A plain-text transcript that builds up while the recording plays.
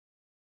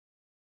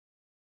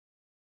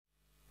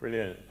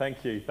Brilliant.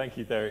 Thank you. Thank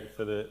you, Derek,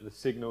 for the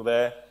signal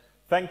there.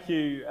 Thank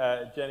you,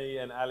 Jenny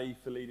and Ali,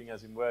 for leading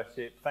us in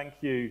worship. Thank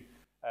you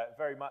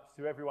very much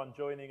to everyone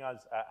joining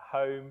us at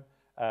home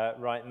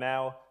right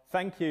now.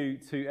 Thank you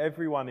to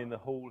everyone in the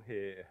hall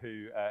here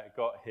who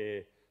got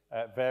here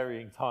at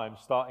varying times,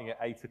 starting at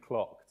 8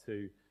 o'clock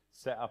to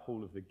set up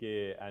all of the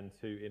gear and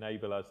to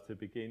enable us to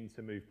begin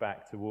to move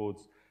back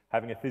towards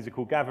having a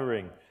physical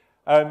gathering.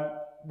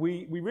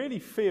 We really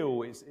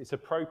feel it's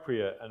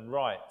appropriate and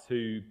right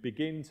to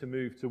begin to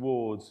move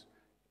towards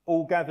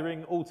all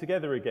gathering all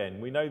together again.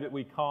 We know that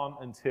we can't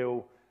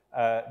until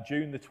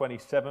June the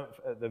 27th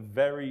at the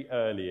very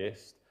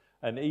earliest,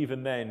 and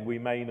even then we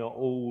may not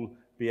all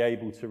be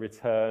able to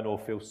return or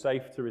feel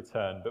safe to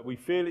return, but we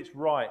feel it's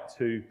right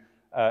to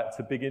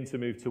begin to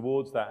move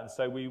towards that. And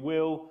so we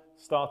will,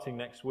 starting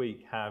next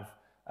week, have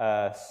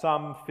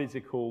some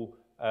physical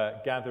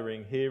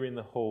gathering here in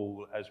the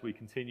hall as we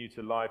continue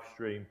to live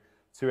stream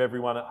to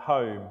everyone at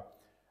home.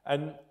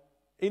 And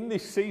in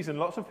this season,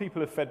 lots of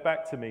people have fed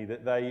back to me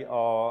that they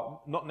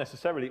are not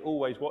necessarily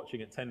always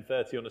watching at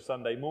 10:30 on a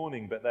Sunday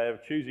morning, but they are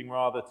choosing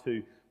rather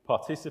to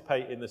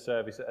participate in the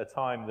service at a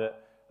time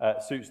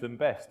that suits them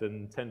best,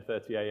 and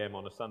 10:30 a.m.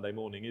 on a Sunday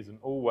morning isn't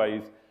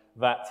always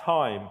that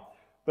time.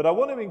 But I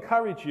want to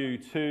encourage you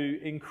to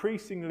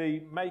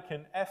increasingly make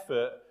an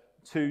effort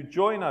to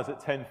join us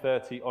at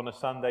 10:30 on a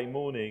Sunday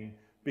morning,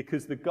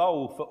 because the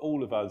goal for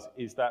all of us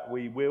is that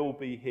we will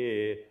be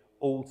here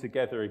all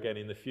together again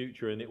in the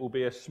future, and it will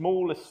be a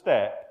smaller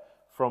step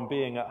from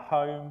being at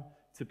home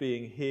to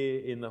being here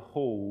in the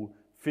hall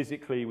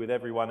physically with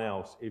everyone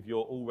else if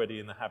you're already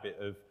in the habit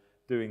of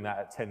doing that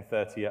at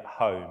 10:30 at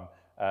home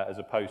as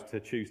opposed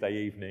to Tuesday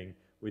evening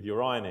with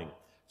your ironing.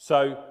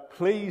 So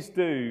please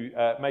do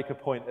make a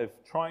point of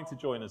trying to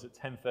join us at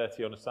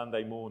 10:30 on a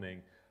Sunday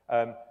morning.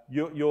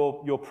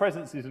 Your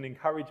presence is an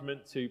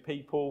encouragement to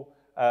people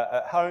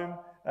at home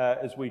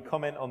as we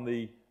comment on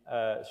the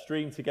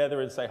stream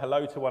together and say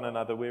hello to one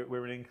another.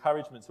 We're an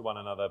encouragement to one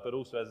another, but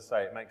also, as I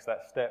say, it makes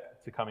that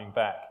step to coming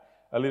back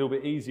a little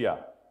bit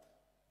easier.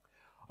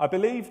 I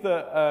believe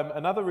that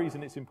another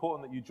reason it's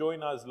important that you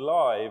join us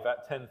live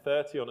at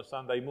 10:30 on a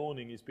Sunday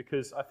morning is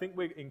because I think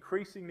we're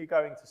increasingly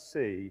going to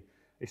see,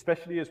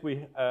 especially as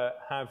we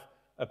have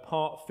a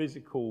part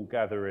physical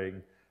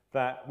gathering,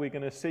 that we're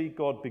going to see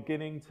God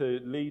beginning to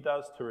lead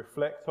us to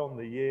reflect on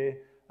the year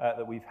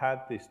that we've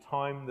had, this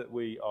time that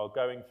we are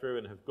going through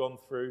and have gone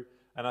through.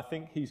 And I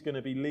think he's going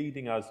to be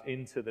leading us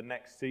into the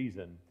next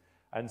season.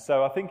 And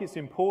so I think it's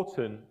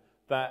important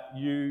that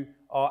you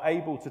are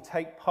able to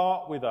take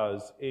part with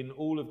us in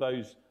all of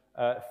those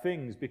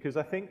things, because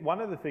I think one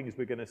of the things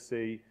we're going to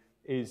see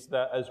is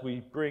that as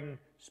we bring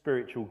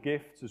spiritual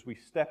gifts, as we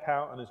step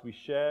out and as we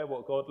share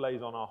what God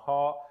lays on our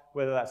heart,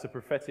 whether that's a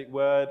prophetic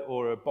word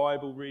or a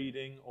Bible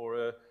reading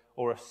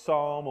or a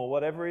psalm or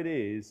whatever it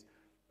is,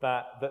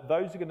 that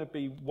those are going to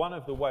be one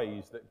of the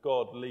ways that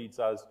God leads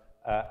us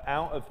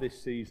out of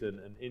this season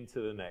and into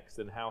the next,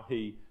 and how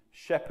he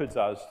shepherds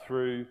us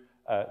through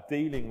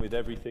dealing with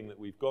everything that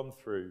we've gone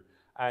through.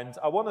 And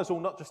I want us all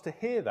not just to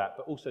hear that,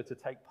 but also to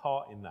take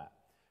part in that.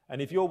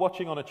 And if you're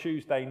watching on a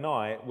Tuesday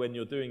night when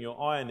you're doing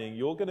your ironing,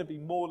 you're going to be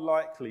more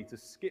likely to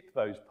skip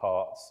those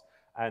parts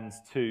and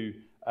to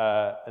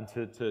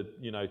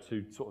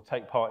sort of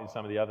take part in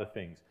some of the other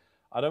things.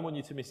 I don't want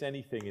you to miss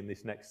anything in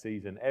this next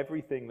season.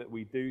 Everything that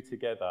we do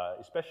together,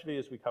 especially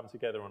as we come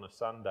together on a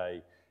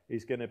Sunday,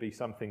 is going to be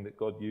something that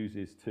God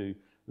uses to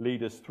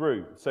lead us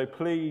through. So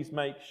please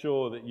make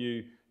sure that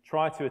you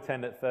try to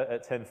attend at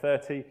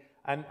 10:30,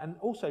 and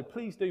also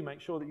please do make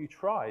sure that you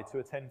try to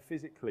attend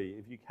physically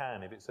if you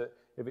can. If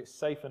it's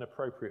safe and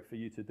appropriate for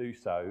you to do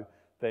so,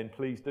 then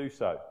please do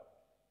so.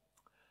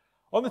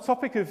 On the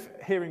topic of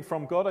hearing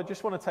from God, I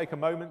just want to take a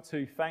moment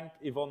to thank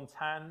Yvonne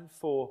Tan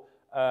for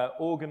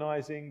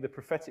organising the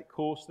prophetic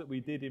course that we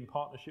did in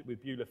partnership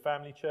with Beulah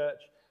Family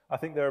Church. I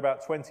think there are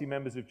about 20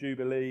 members of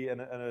Jubilee and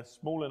a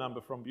smaller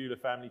number from Beulah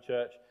Family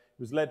Church. It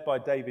was led by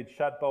David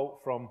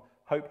Shadbolt from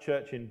Hope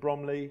Church in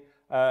Bromley.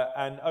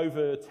 And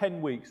over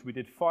 10 weeks, we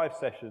did 5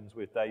 sessions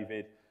with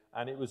David,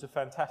 and it was a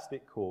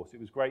fantastic course. It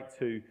was great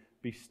to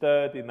be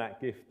stirred in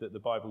that gift that the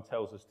Bible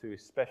tells us to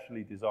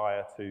especially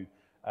desire to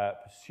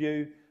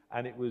pursue.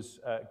 And it was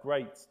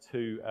great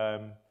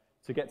to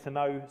get to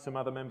know some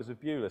other members of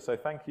Beulah. So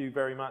thank you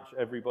very much,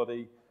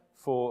 everybody,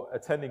 for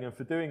attending and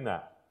for doing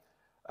that.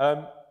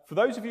 For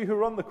those of you who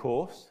are on the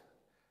course,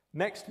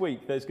 next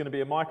week there's going to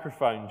be a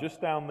microphone just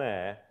down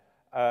there,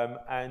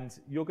 and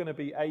you're going to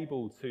be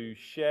able to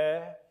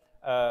share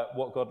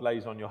what God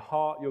lays on your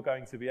heart. You're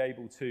going to be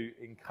able to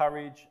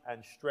encourage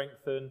and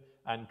strengthen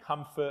and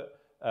comfort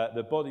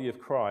the body of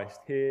Christ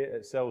here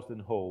at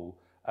Selsdon Hall.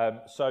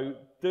 So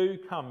do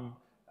come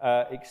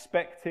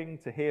expecting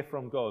to hear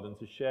from God and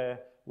to share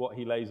what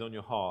he lays on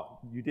your heart.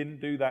 You didn't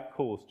do that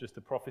course just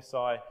to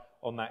prophesy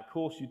on that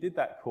course. You did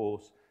that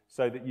course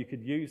so that you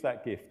could use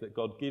that gift that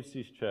God gives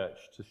his church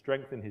to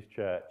strengthen his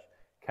church,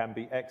 can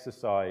be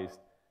exercised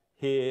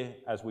here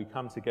as we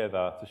come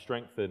together to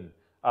strengthen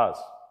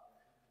us.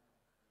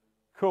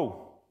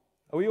 Cool.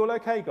 Are we all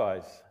okay,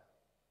 guys?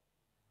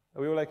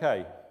 Are we all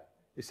okay?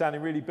 It's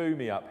sounding really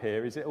boomy up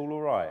here. Is it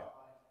all right?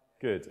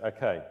 Good,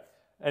 okay.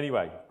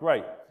 Anyway,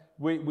 great.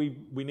 We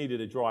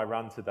needed a dry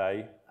run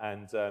today,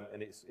 and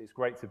it's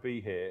great to be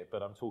here,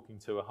 but I'm talking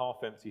to a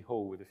half-empty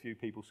hall with a few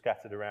people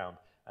scattered around,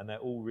 and they're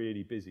all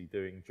really busy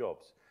doing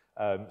jobs.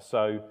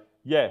 So,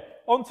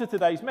 on to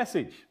today's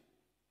message.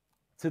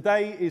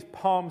 Today is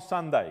Palm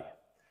Sunday.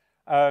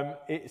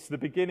 It's the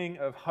beginning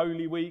of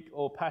Holy Week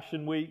or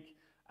Passion Week,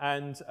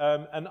 and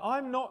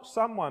I'm not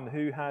someone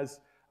who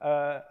has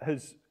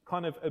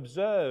kind of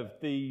observed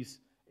these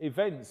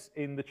events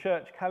in the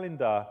church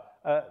calendar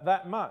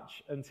that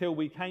much until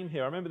we came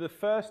here. I remember the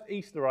first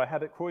Easter I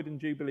had at Croydon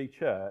Jubilee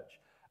Church,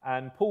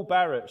 and Paul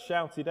Barrett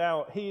shouted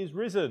out, "He is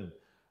risen,"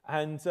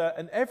 and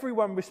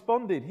everyone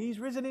responded, "He's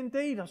risen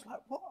indeed." I was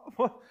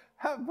like,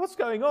 what's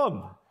going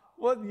on?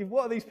 What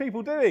are these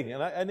people doing?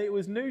 And it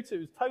was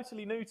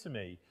totally new to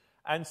me.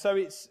 And so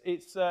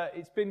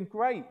it's been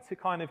great to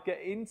kind of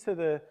get into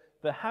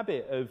the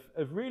habit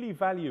of really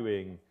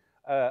valuing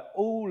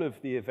all of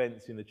the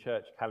events in the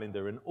church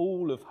calendar and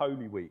all of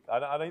Holy Week.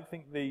 I don't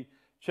think the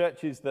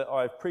churches that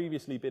I've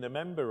previously been a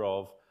member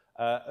of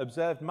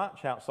observed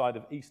much outside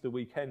of Easter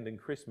weekend and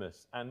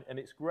Christmas. And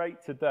it's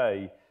great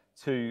today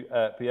to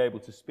be able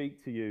to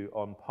speak to you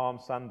on Palm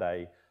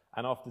Sunday.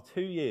 And after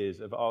 2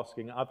 years of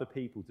asking other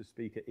people to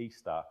speak at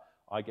Easter,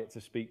 I get to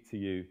speak to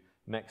you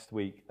next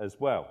week as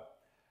well.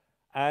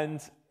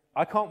 And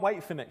I can't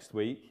wait for next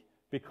week,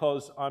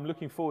 because I'm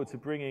looking forward to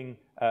bringing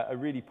a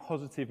really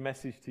positive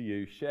message to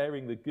you,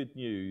 sharing the good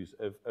news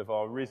of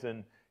our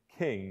risen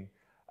King.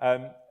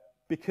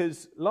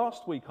 Because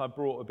last week I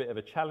brought a bit of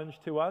a challenge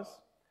to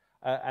us,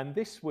 and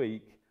this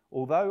week,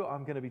 although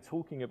I'm going to be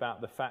talking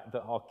about the fact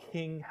that our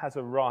King has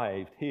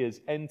arrived, he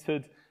has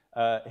entered,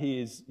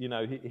 we're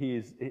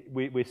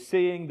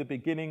seeing the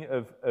beginning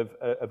of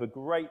a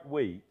great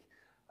week.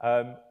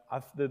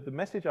 The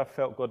message I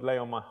felt God lay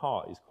on my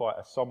heart is quite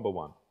a somber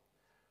one.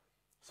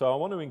 So I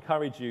want to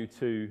encourage you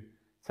to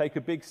take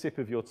a big sip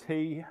of your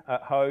tea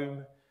at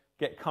home,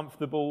 get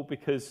comfortable,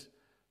 because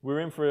we're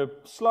in for a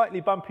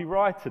slightly bumpy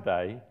ride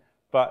today,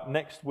 but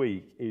next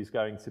week is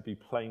going to be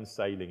plain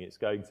sailing. It's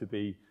going to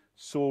be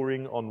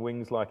soaring on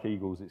wings like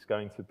eagles. It's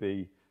going to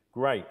be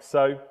great.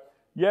 So,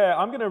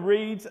 I'm going to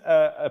read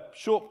a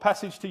short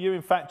passage to you,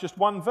 in fact, just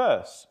one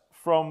verse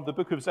from the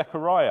book of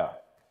Zechariah.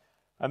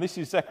 And this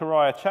is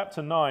Zechariah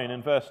chapter 9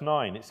 and verse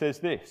 9. It says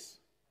this: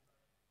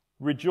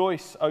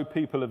 "Rejoice, O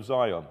people of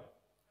Zion.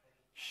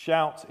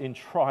 Shout in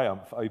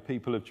triumph, O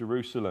people of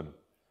Jerusalem.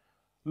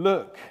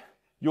 Look,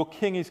 your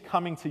king is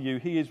coming to you.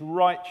 He is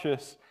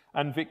righteous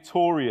and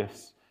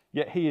victorious,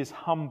 yet he is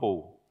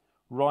humble,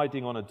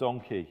 riding on a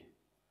donkey,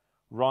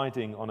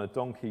 riding on a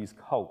donkey's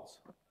colt."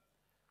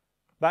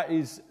 That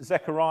is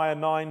Zechariah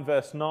 9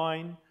 verse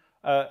 9,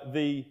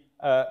 the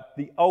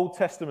Old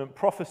Testament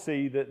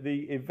prophecy that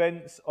the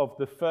events of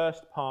the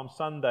first Palm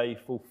Sunday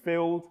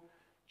fulfilled,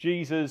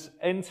 Jesus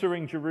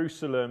entering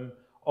Jerusalem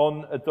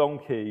on a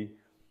donkey.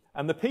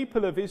 And the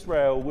people of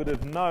Israel would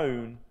have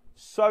known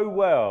so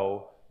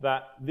well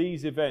that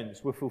these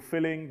events were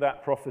fulfilling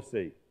that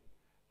prophecy.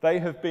 They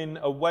have been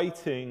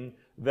awaiting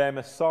their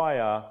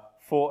Messiah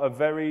for a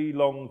very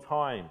long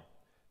time.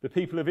 The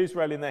people of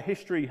Israel in their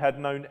history had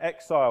known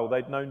exile,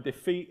 they'd known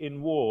defeat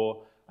in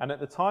war, and at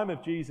the time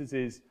of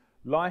Jesus'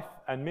 life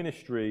and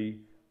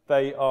ministry,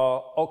 they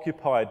are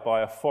occupied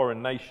by a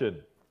foreign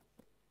nation.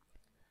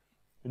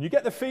 And you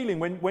get the feeling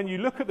when you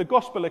look at the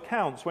gospel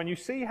accounts, when you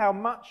see how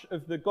much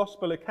of the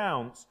gospel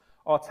accounts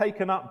are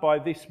taken up by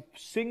this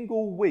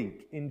single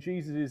week in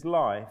Jesus'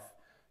 life,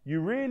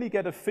 you really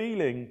get a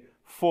feeling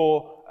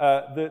for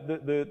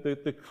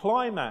the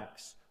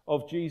climax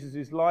of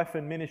Jesus' life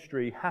and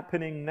ministry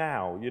happening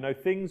now. You know,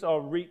 things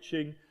are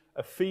reaching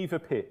a fever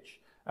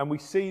pitch, and we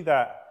see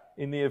that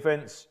in the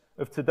events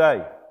of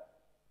today.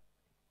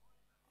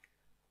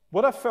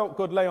 What I felt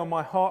God lay on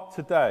my heart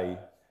today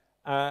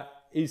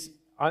is,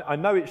 I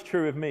know it's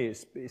true of me,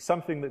 it's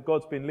something that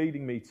God's been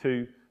leading me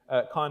to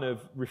kind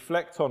of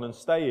reflect on and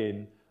stay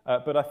in,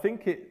 but I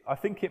think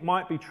it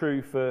might be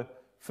true for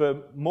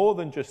more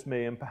than just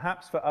me, and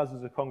perhaps for us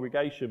as a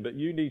congregation, but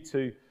you need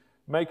to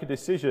make a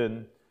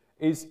decision,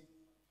 is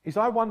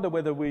I wonder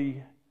whether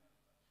we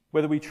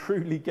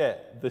truly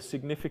get the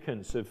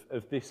significance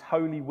of this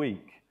Holy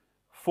Week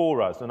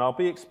for us. And I'll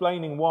be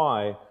explaining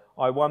why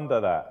I wonder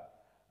that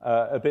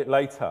a bit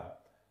later.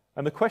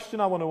 And the question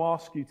I want to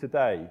ask you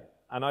today,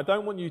 and I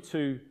don't want you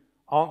to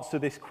answer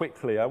this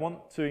quickly, I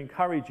want to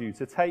encourage you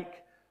to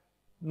take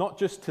not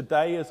just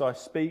today as I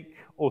speak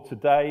or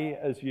today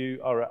as you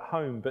are at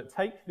home, but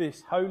take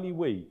this Holy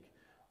Week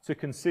to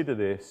consider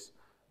this.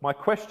 My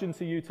question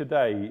to you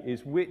today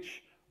is,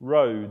 which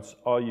roads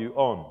are you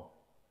on?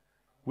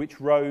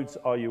 Which roads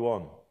are you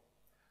on?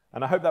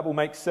 And I hope that will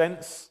make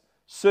sense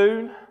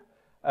soon,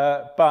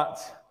 but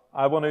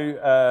I want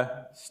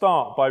to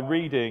start by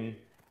reading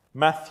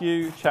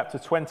Matthew chapter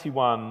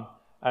 21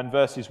 and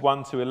verses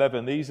 1 to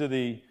 11. These are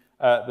the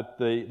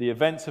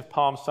events of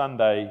Palm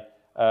Sunday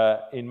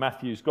in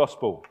Matthew's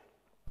Gospel.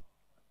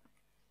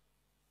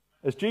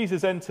 As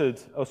Jesus and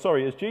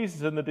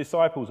the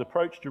disciples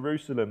approached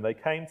Jerusalem, they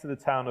came to the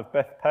town of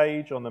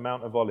Bethphage on the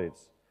Mount of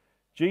Olives.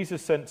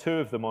 Jesus sent 2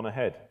 of them on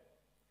ahead.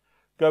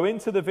 "Go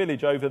into the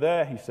village over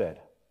there," he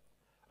said.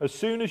 "As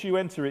soon as you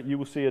enter it, you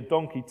will see a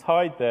donkey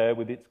tied there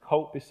with its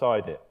colt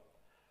beside it.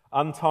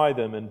 Untie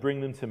them and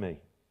bring them to me.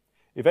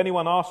 If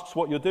anyone asks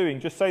what you're doing,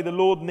 just say the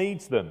Lord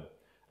needs them,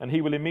 and he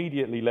will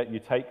immediately let you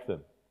take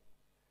them."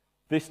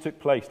 This took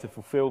place to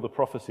fulfill the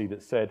prophecy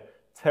that said,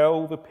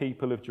 "Tell the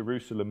people of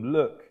Jerusalem,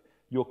 look,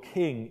 your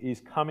king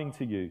is coming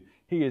to you.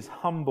 He is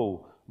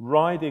humble,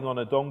 riding on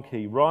a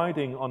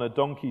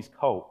donkey's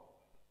colt."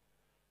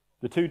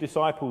 The 2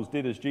 disciples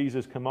did as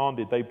Jesus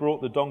commanded. They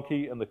brought the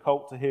donkey and the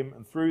colt to him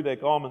and threw their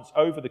garments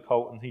over the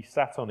colt, and he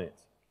sat on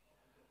it.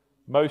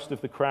 Most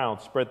of the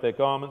crowd spread their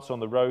garments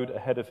on the road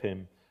ahead of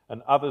him,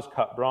 and others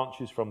cut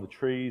branches from the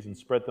trees and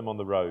spread them on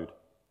the road.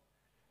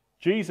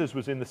 Jesus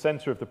was in the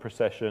center of the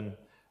procession,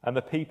 and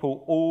the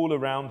people all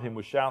around him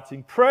were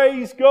shouting,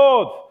 "Praise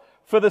God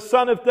for the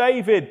Son of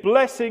David!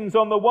 Blessings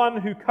on the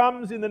one who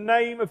comes in the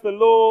name of the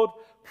Lord!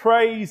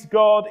 Praise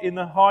God in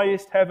the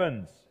highest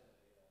heavens!"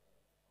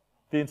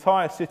 The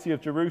entire city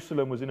of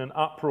Jerusalem was in an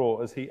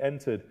uproar as he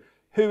entered.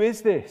 "Who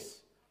is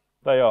this?"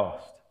 they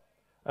asked.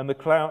 And the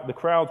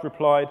crowd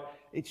replied,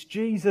 "It's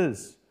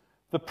Jesus,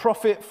 the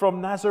prophet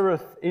from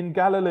Nazareth in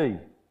Galilee."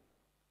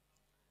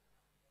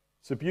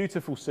 It's a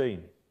beautiful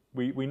scene.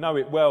 We know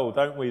it well,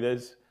 don't we?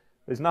 There's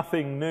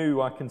nothing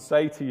new I can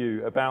say to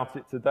you about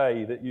it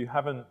today that you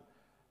haven't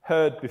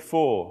heard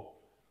before.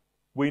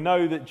 We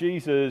know that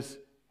Jesus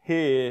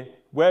here,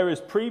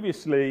 whereas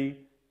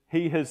previously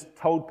he has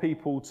told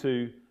people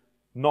to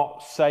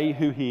not say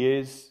who he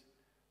is,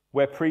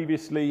 where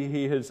previously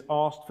he has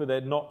asked for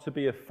there not to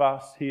be a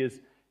fuss, he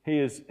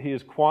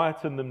has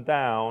quietened them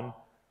down.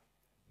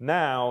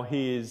 Now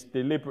he is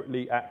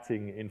deliberately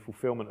acting in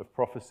fulfillment of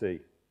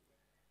prophecy.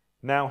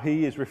 Now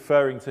he is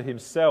referring to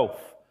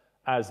himself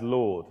as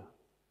Lord.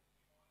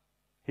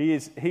 He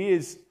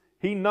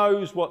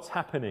knows what's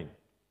happening.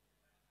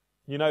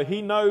 You know,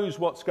 he knows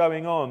what's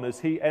going on as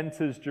he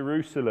enters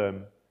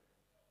Jerusalem,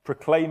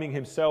 proclaiming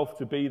himself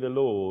to be the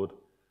Lord.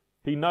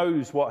 He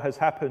knows what has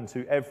happened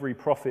to every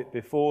prophet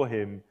before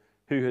him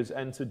who has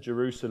entered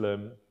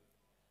Jerusalem.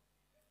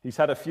 He's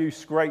had a few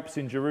scrapes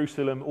in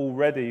Jerusalem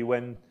already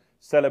when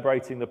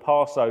celebrating the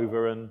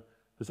Passover and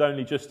has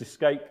only just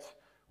escaped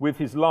with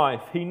his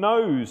life. He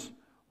knows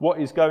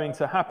what is going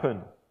to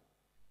happen.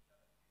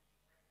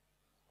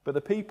 But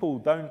the people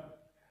don't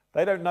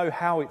know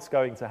how it's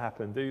going to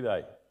happen, do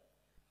they?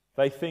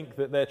 They think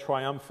that their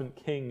triumphant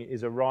king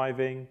is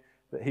arriving,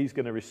 that he's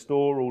going to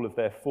restore all of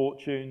their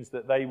fortunes,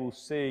 that they will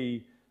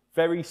see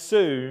very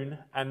soon,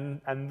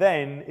 and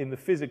then in the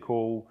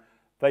physical,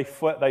 they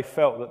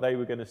felt that they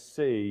were going to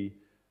see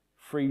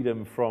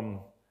freedom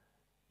from,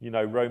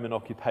 Roman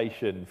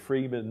occupation,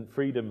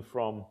 freedom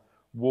from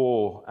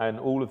war, and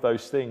all of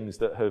those things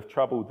that have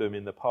troubled them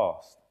in the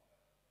past.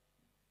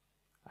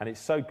 And it's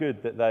so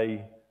good that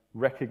they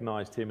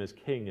recognized him as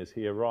king as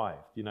he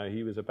arrived.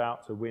 He was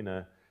about to win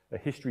a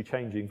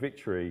history-changing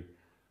victory,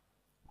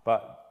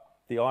 but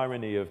the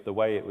irony of the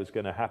way it was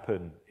going to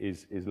happen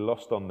is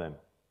lost on them.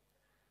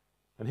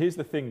 And here's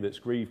the thing that's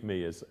grieved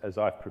me as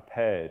I've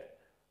prepared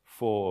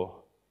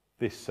for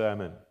this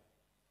sermon.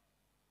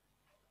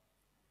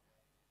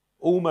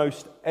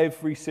 Almost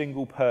every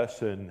single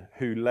person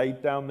who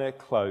laid down their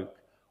cloak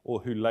or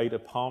who laid a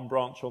palm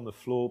branch on the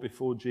floor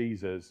before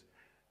Jesus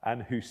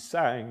and who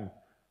sang,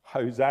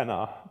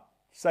 "Hosanna,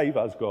 save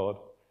us, God,"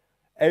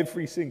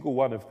 every single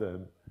one of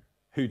them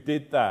who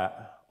did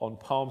that on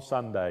Palm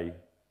Sunday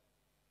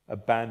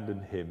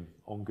abandoned him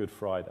on Good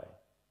Friday.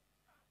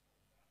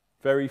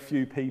 Very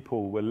few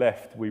people were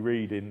left, we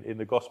read in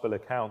the gospel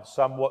accounts.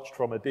 Some watched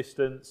from a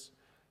distance.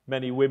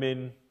 Many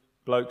women,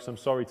 blokes, I'm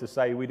sorry to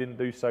say, we didn't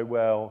do so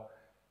well.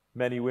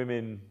 Many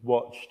women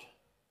watched.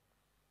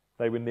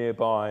 They were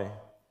nearby.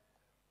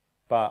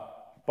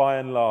 But by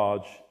and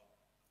large,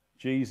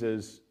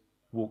 Jesus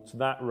walked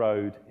that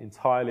road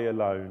entirely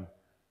alone.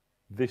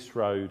 This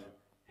road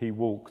he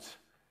walked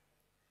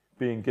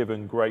being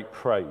given great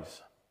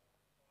praise.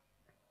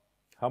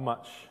 How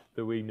much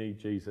do we need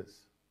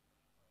Jesus?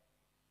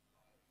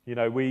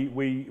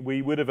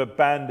 We would have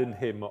abandoned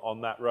him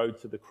on that road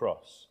to the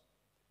cross.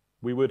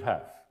 We would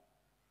have.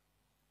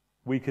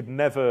 We could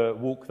never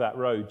walk that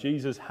road.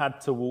 Jesus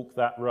had to walk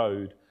that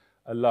road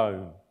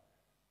alone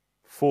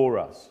for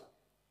us.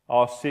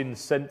 Our sin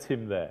sent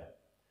him there.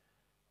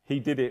 He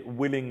did it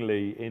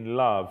willingly in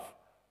love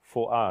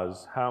for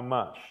us. How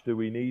much do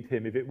we need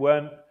him? If it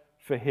weren't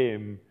for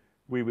him,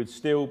 we would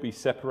still be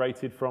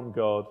separated from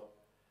God,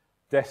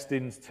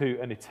 destined to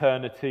an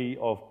eternity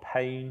of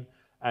pain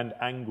and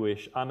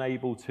anguish,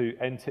 unable to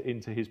enter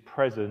into his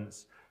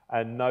presence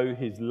and know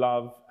his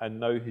love and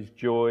know his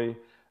joy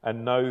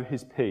and know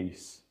his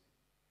peace.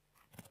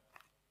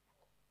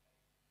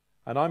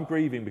 And I'm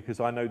grieving because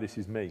I know this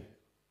is me.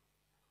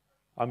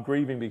 I'm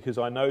grieving because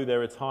I know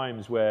there are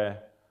times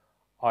where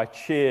I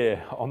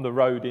cheer on the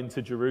road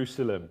into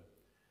Jerusalem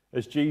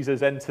as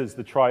Jesus enters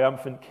the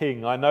triumphant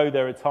King. I know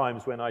there are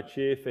times when I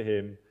cheer for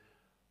him,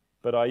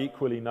 But I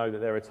equally know that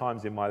there are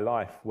times in my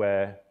life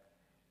where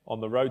on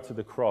the road to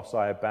the cross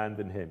I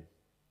abandon him.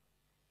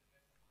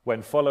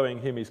 When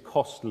following him is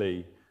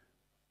costly,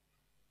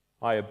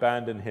 I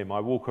abandon him. I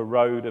walk a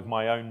road of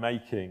my own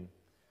making.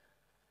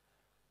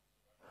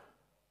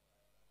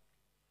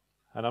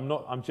 And I'm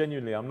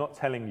not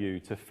telling you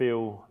to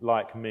feel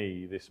like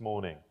me this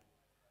morning.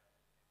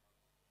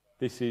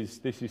 This is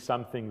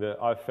something that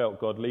I've felt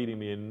God leading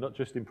me in, not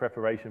just in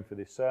preparation for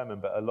this sermon,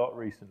 but a lot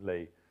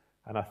recently.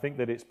 And I think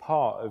that it's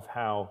part of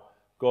how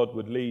God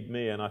would lead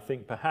me, and I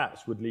think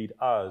perhaps would lead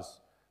us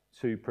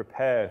to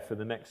prepare for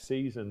the next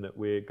season that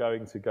we're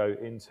going to go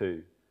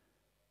into.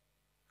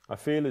 I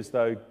feel as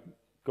though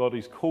God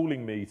is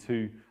calling me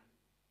to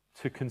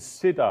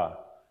consider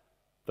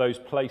those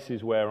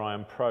places where I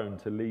am prone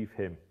to leave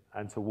him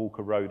and to walk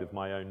a road of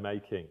my own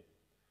making,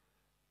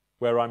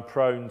 where I'm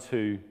prone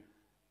to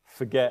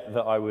forget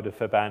that I would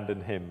have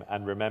abandoned him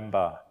and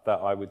remember that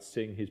I would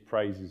sing his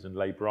praises and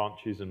lay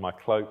branches and my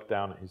cloak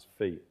down at his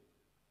feet.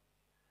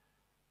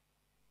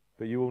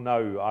 But you all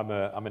know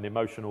I'm an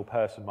emotional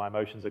person. My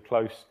emotions are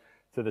close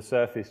to the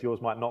surface.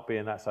 Yours might not be,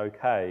 and that's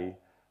okay.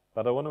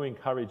 But I want to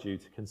encourage you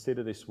to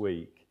consider this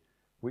week,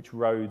 which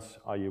roads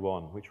are you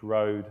on? Which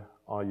road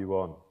are you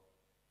on?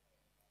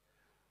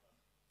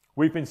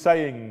 We've been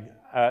saying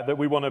that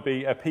we want to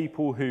be a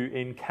people who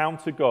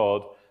encounter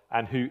God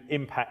and who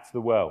impact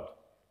the world.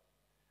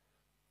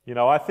 You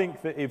know, I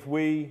think that if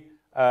we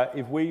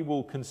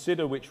will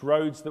consider which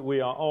roads that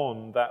we are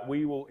on, that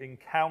we will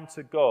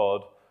encounter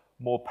God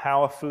more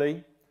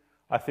powerfully.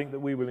 I think that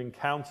we will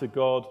encounter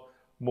God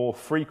more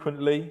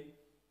frequently.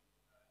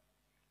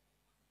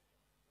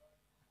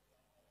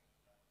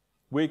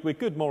 We're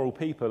good moral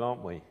people,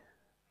 aren't we?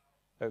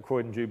 At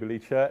Croydon Jubilee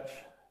Church,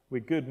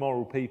 we're good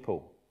moral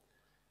people.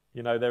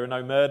 You know, there are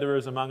no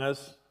murderers among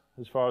us,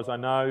 as far as I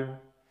know.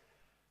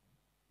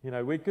 You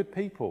know, we're good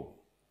people.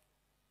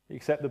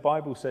 Except the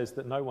Bible says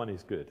that no one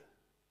is good.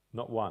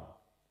 Not one.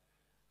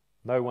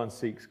 No one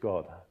seeks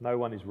God. No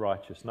one is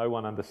righteous. No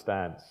one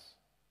understands.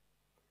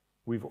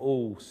 We've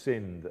all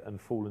sinned and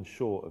fallen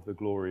short of the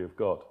glory of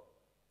God.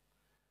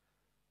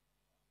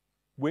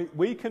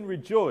 We can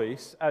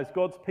rejoice as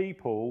God's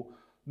people,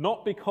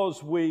 not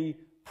because we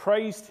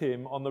praised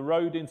him on the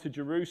road into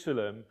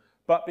Jerusalem,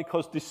 but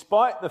because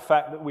despite the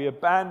fact that we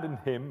abandoned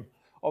him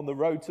on the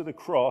road to the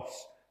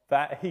cross,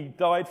 that he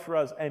died for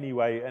us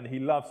anyway and he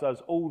loves us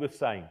all the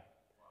same.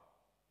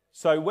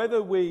 So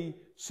whether we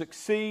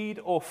succeed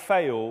or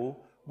fail,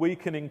 we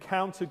can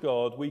encounter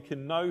God, we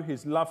can know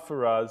his love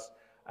for us,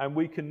 and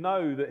we can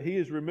know that he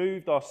has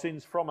removed our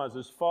sins from us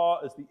as far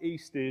as the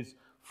east is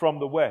from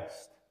the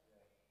west.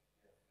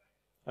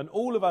 And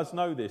all of us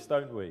know this,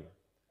 don't we?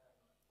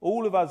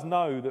 All of us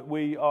know that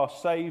we are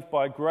saved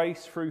by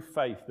grace through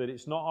faith, that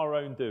it's not our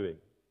own doing,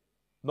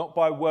 not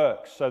by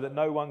works, so that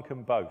no one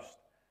can boast.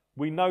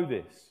 We know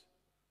this.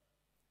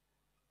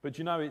 But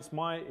you know, it's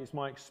my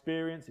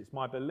experience, it's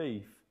my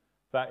belief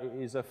that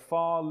it is a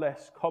far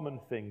less common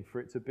thing for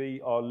it to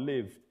be our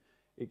lived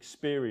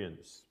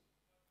experience.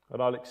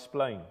 And I'll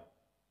explain.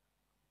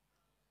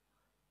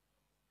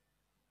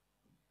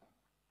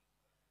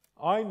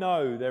 I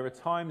know there are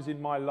times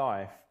in my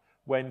life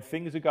when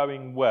things are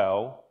going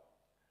well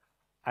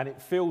and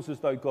it feels as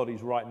though God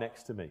is right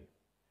next to me.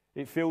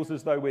 It feels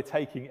as though we're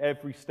taking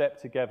every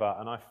step together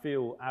and I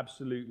feel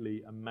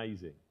absolutely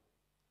amazing.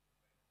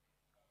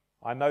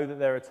 I know that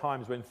there are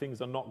times when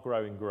things are not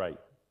growing great,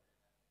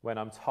 when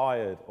I'm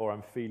tired or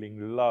I'm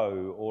feeling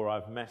low or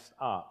I've messed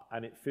up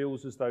and it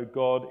feels as though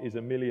God is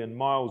a million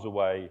miles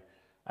away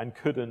and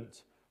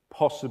couldn't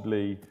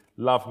possibly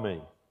love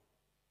me.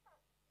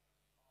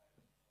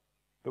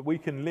 But we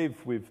can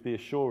live with the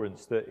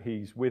assurance that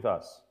he's with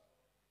us.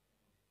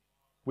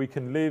 We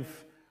can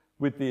live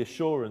with the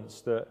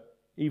assurance that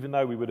even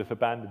though we would have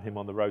abandoned him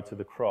on the road to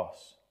the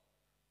cross,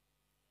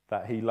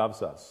 that he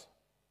loves us.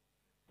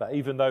 That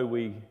even though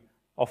we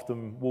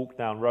often walk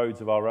down roads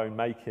of our own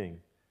making,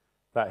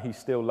 that he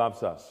still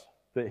loves us.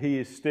 That he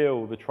is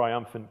still the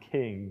triumphant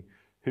King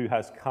who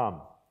has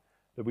come.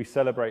 That we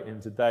celebrate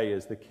him today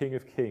as the King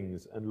of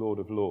Kings and Lord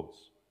of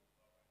Lords.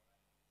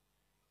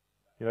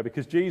 You know,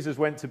 because Jesus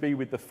went to be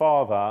with the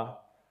Father,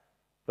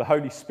 the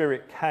Holy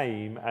Spirit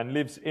came and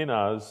lives in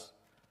us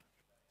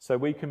so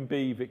we can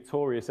be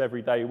victorious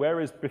every day.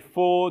 Whereas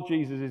before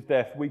Jesus'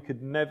 death, we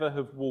could never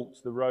have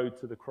walked the road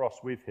to the cross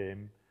with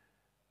him.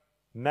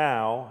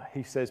 Now,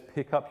 he says,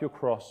 pick up your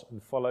cross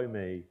and follow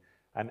me.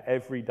 And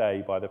every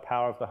day, by the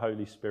power of the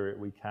Holy Spirit,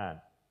 we can.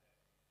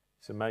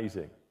 It's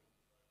amazing.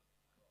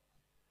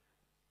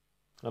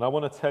 And I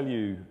want to tell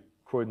you,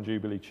 Croydon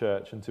Jubilee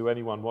Church, and to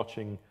anyone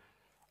watching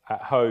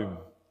at home,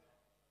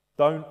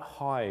 don't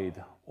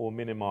hide or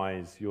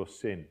minimize your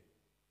sin.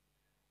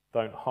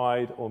 Don't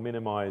hide or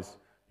minimize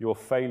your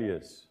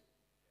failures.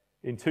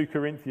 In 2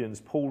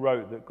 Corinthians, Paul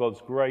wrote that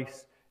God's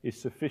grace is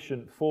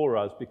sufficient for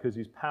us because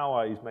his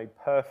power is made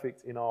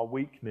perfect in our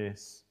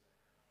weakness.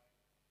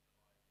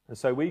 And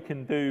so we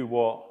can do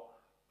what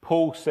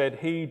Paul said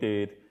he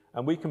did,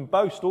 and we can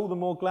boast all the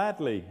more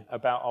gladly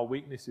about our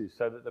weaknesses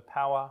so that the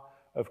power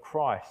of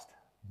Christ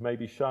may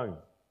be shown.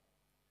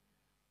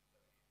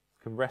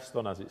 Can rest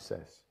on us, it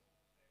says.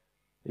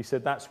 He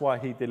said that's why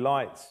he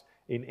delights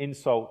in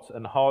insults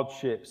and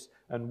hardships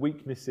and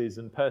weaknesses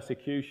and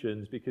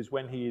persecutions, because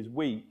when he is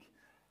weak,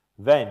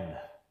 then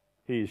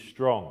he is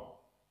strong.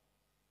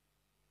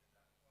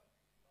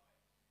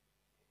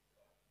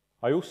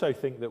 I also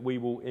think that we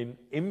will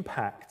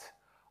impact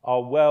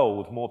our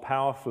world more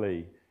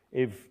powerfully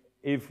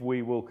if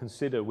we will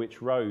consider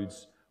which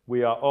roads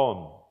we are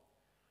on.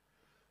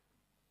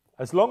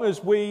 As long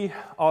as we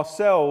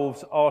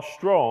ourselves are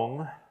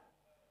strong,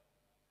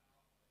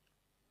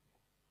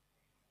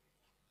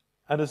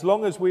 and as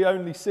long as we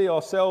only see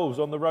ourselves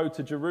on the road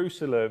to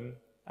Jerusalem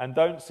and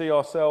don't see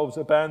ourselves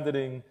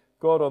abandoning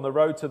God on the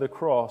road to the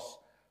cross,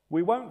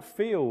 we won't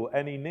feel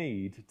any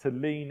need to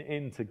lean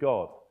into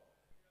God,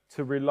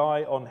 to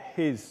rely on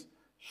his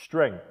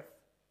strength.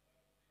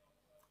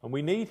 And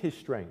we need his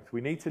strength.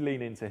 We need to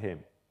lean into him.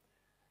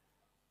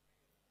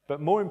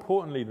 But more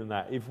importantly than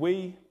that, if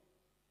we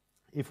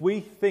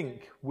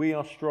think we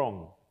are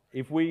strong,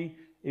 if we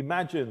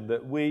imagine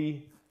that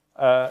we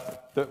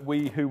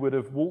who would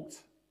have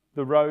walked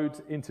the road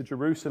into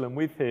Jerusalem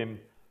with him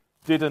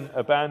didn't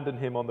abandon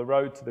him on the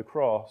road to the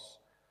cross,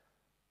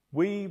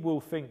 we will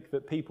think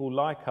that people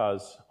like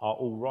us are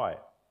all right,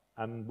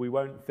 and we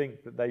won't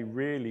think that they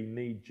really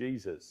need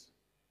Jesus.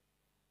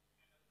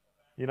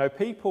 You know,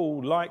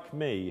 people like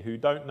me who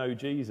don't know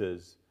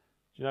Jesus,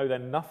 you know, they're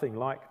nothing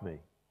like me.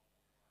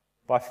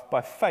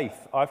 By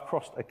faith, I've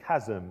crossed a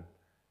chasm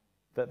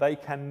that they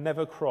can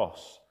never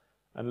cross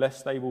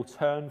unless they will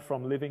turn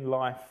from living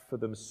life for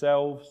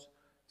themselves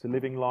to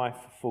living life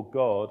for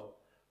God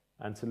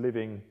and to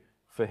living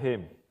for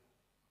him.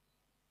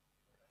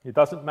 It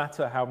doesn't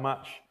matter how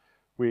much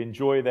we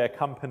enjoy their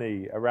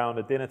company around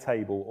a dinner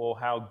table or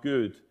how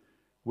good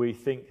we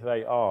think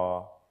they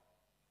are,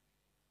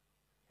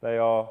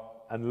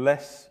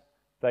 unless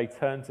they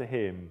turn to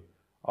him,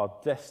 are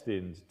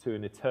destined to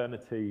an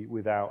eternity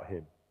without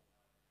him.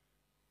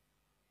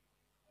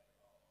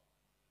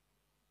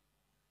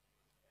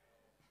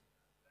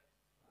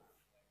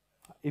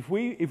 If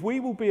we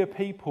will be a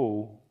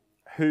people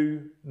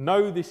who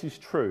know this is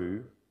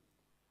true,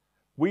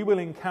 we will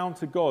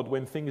encounter God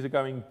when things are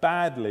going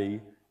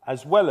badly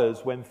as well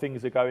as when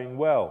things are going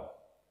well.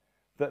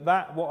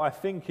 That what I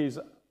think is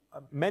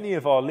many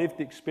of our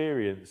lived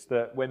experience,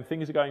 that when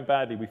things are going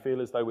badly, we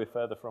feel as though we're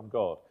further from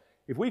God.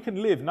 If we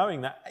can live knowing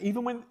that,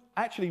 even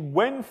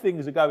when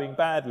things are going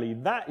badly,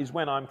 that is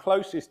when I'm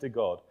closest to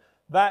God.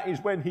 That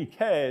is when he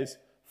cares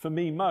for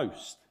me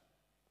most.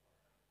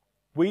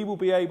 We will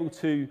be able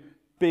to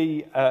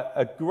be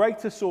a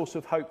greater source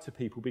of hope to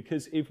people,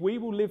 because if we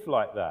will live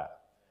like that,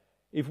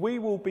 if we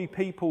will be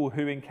people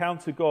who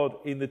encounter God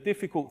in the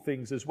difficult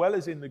things as well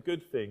as in the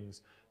good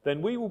things,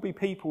 then we will be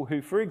people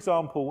who, for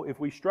example,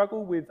 if we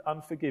struggle with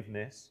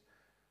unforgiveness,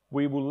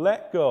 we will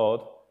let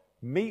God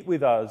meet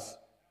with us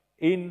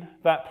in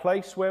that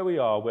place where we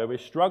are, where we're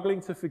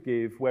struggling to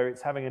forgive, where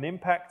it's having an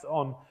impact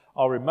on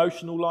our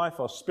emotional life,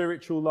 our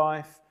spiritual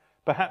life,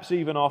 perhaps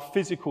even our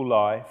physical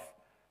life.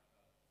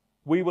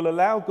 We will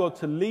allow God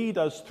to lead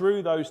us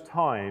through those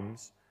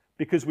times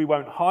because we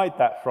won't hide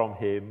that from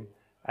him,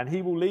 and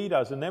he will lead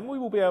us. And then we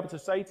will be able to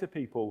say to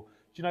people,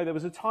 do you know, there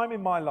was a time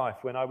in my life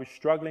when I was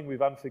struggling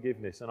with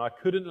unforgiveness and I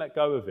couldn't let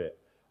go of it,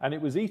 and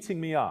it was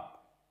eating me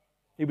up.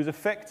 It was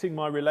affecting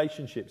my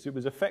relationships. It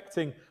was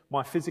affecting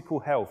my physical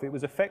health. It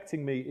was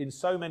affecting me in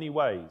so many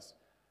ways.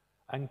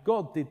 And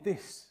God did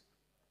this.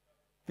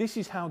 This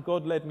is how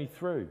God led me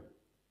through.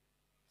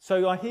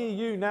 So I hear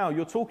you now,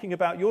 you're talking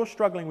about you're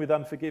struggling with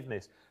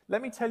unforgiveness.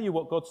 Let me tell you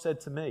what God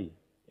said to me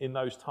in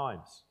those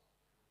times.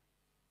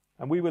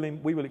 And we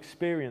will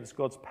experience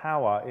God's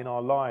power in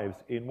our lives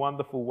in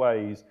wonderful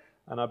ways,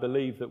 and I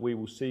believe that we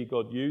will see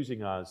God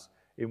using us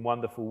in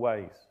wonderful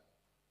ways.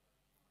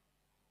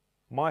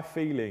 My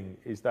feeling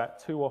is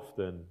that too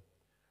often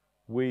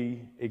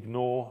we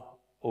ignore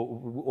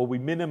or we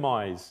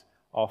minimize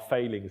our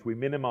failings, we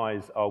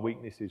minimize our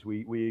weaknesses,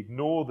 we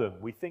ignore them.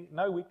 We think,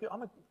 no,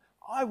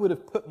 I would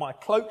have put my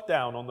cloak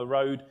down on the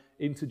road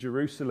into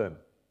Jerusalem.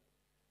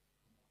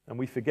 And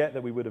we forget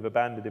that we would have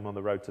abandoned him on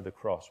the road to the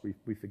cross.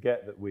 We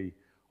forget that we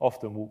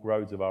often walk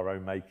roads of our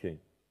own making.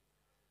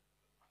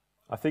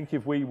 I think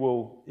if we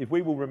will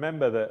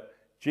remember that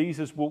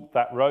Jesus walked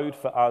that road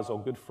for us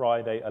on Good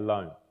Friday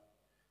alone.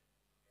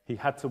 He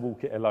had to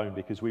walk it alone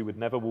because we would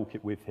never walk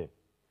it with him.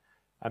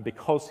 And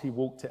because he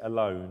walked it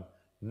alone,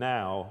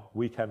 now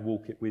we can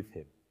walk it with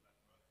him.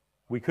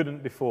 We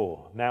couldn't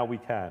before, now we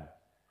can.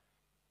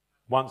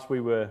 Once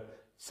we were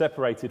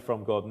separated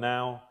from God,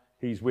 now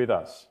he's with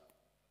us.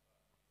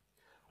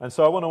 And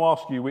so I want to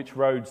ask you, which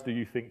roads do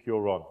you think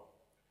you're on?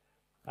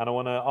 And I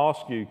want to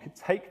ask you,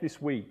 take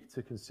this week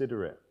to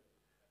consider it.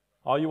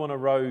 Are you on a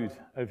road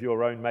of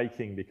your own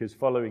making because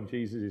following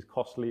Jesus is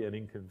costly and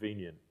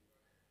inconvenient?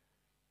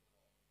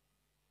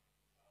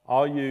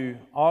 Are you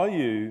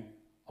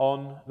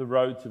on the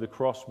road to the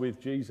cross with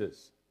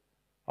Jesus?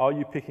 Are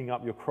you picking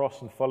up your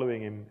cross and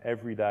following him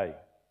every day?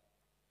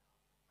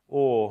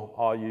 Or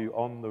are you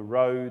on the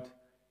road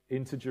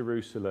into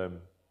Jerusalem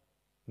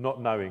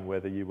not knowing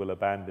whether you will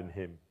abandon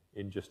him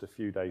in just a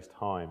few days'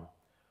 time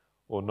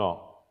or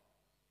not.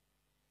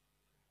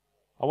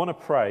 I want to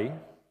pray,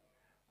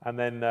 and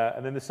then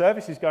the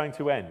service is going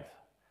to end,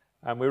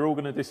 and we're all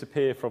going to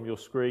disappear from your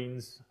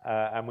screens,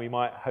 and we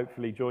might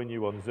hopefully join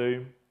you on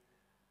Zoom.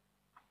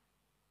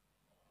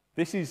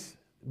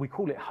 We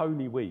call it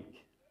Holy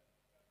Week.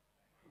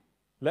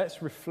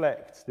 Let's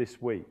reflect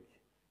this week.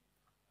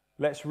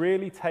 Let's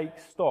really take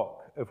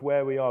stock of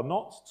where we are,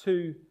 not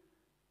to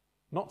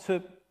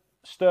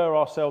stir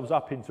ourselves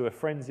up into a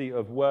frenzy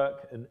of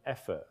work and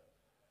effort,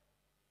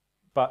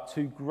 but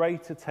to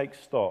greater take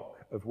stock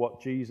of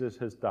what Jesus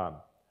has done,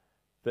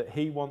 that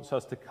he wants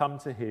us to come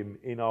to him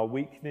in our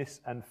weakness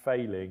and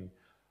failing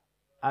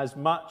as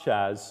much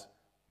as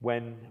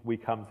when we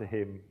come to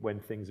him when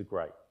things are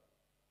great.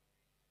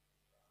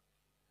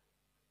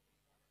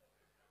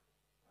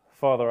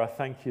 Father, I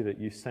thank you that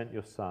you sent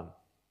your Son.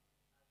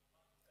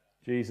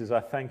 Jesus, I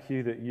thank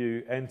you that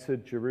you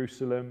entered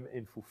Jerusalem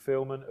in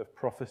fulfillment of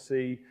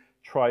prophecy,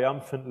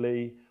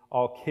 triumphantly,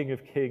 our King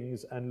of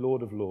Kings and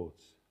Lord of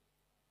Lords.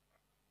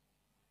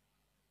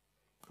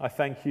 I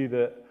thank you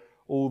that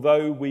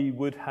although we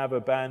would have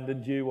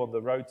abandoned you on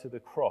the road to the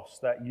cross,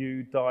 that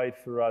you died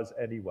for us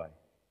anyway.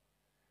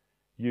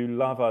 You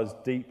love us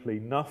deeply.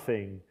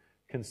 Nothing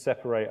can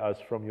separate us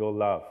from your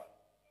love.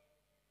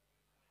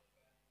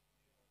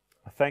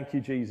 I thank you,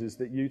 Jesus,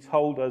 that you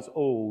told us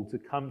all to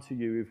come to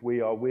you if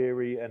we are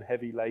weary and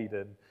heavy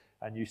laden,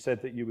 and you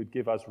said that you would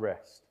give us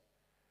rest.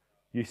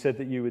 You said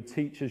that you would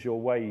teach us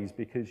your ways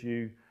because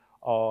you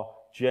are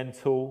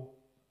gentle.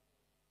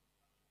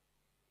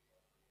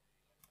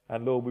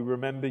 And Lord, we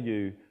remember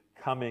you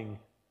coming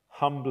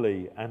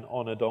humbly and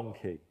on a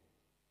donkey.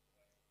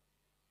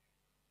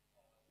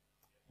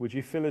 Would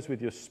you fill us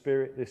with your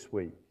Spirit this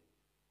week?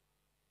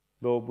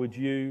 Lord, would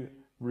you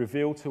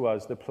reveal to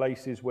us the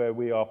places where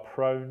we are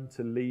prone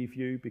to leave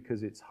you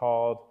because it's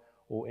hard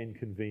or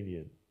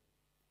inconvenient?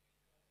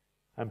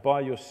 And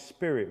by your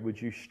Spirit,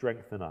 would you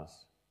strengthen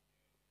us?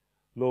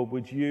 Lord,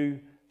 would you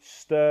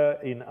stir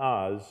in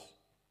us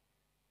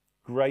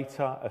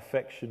greater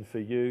affection for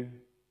you,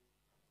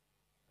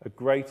 a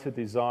greater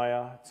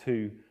desire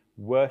to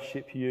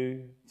worship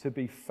you, to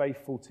be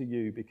faithful to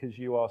you because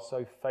you are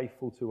so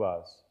faithful to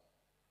us.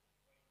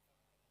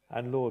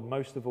 And Lord,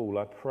 most of all,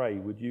 I pray,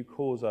 would you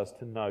cause us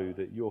to know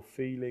that your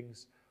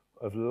feelings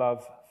of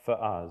love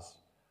for us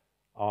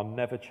are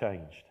never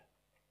changed.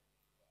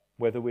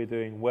 Whether we're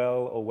doing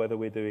well or whether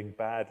we're doing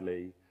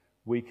badly,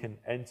 we can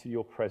enter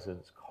your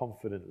presence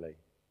confidently,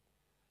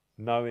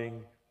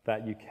 knowing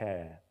that you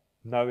care,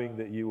 knowing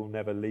that you will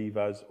never leave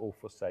us or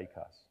forsake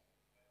us.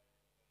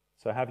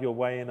 So have your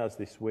way in us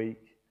this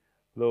week.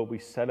 Lord, we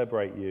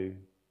celebrate you.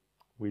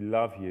 We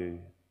love you.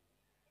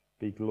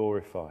 Be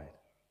glorified.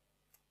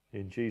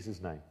 In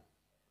Jesus' name,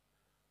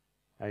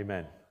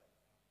 amen.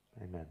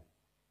 Amen.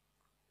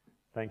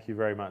 Thank you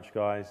very much,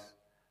 guys,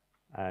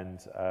 and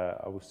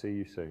I will see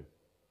you soon.